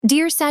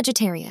Dear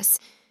Sagittarius,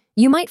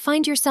 you might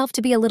find yourself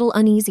to be a little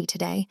uneasy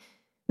today.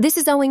 This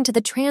is owing to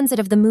the transit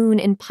of the moon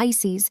in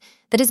Pisces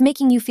that is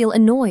making you feel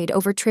annoyed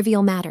over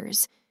trivial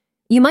matters.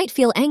 You might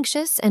feel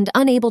anxious and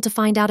unable to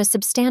find out a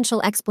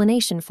substantial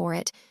explanation for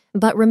it,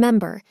 but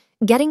remember,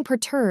 getting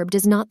perturbed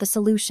is not the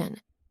solution.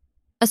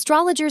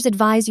 Astrologers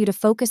advise you to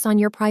focus on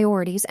your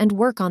priorities and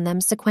work on them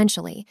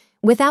sequentially,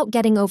 without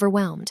getting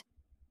overwhelmed.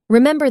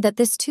 Remember that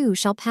this too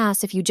shall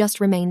pass if you just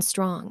remain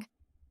strong.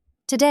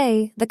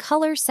 Today, the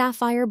color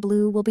sapphire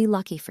blue will be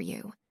lucky for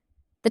you.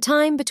 The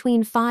time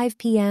between 5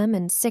 p.m.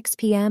 and 6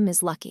 p.m.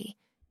 is lucky.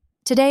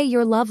 Today,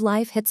 your love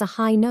life hits a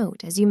high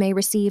note as you may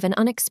receive an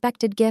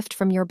unexpected gift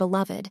from your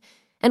beloved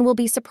and will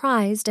be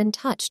surprised and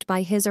touched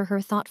by his or her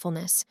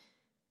thoughtfulness.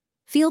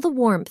 Feel the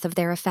warmth of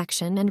their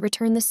affection and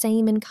return the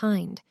same in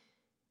kind.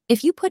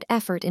 If you put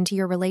effort into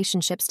your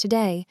relationships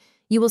today,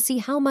 you will see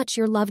how much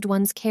your loved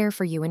ones care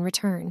for you in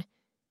return.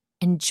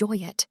 Enjoy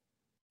it.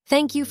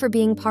 Thank you for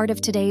being part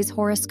of today's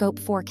horoscope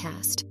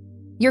forecast.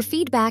 Your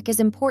feedback is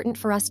important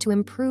for us to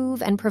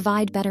improve and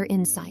provide better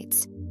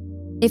insights.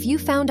 If you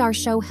found our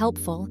show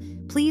helpful,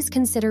 please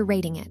consider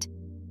rating it.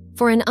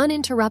 For an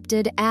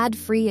uninterrupted,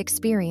 ad-free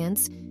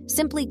experience,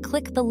 simply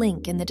click the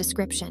link in the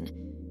description.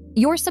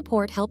 Your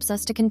support helps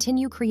us to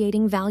continue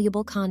creating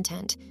valuable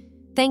content.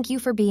 Thank you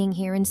for being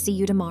here and see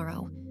you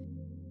tomorrow.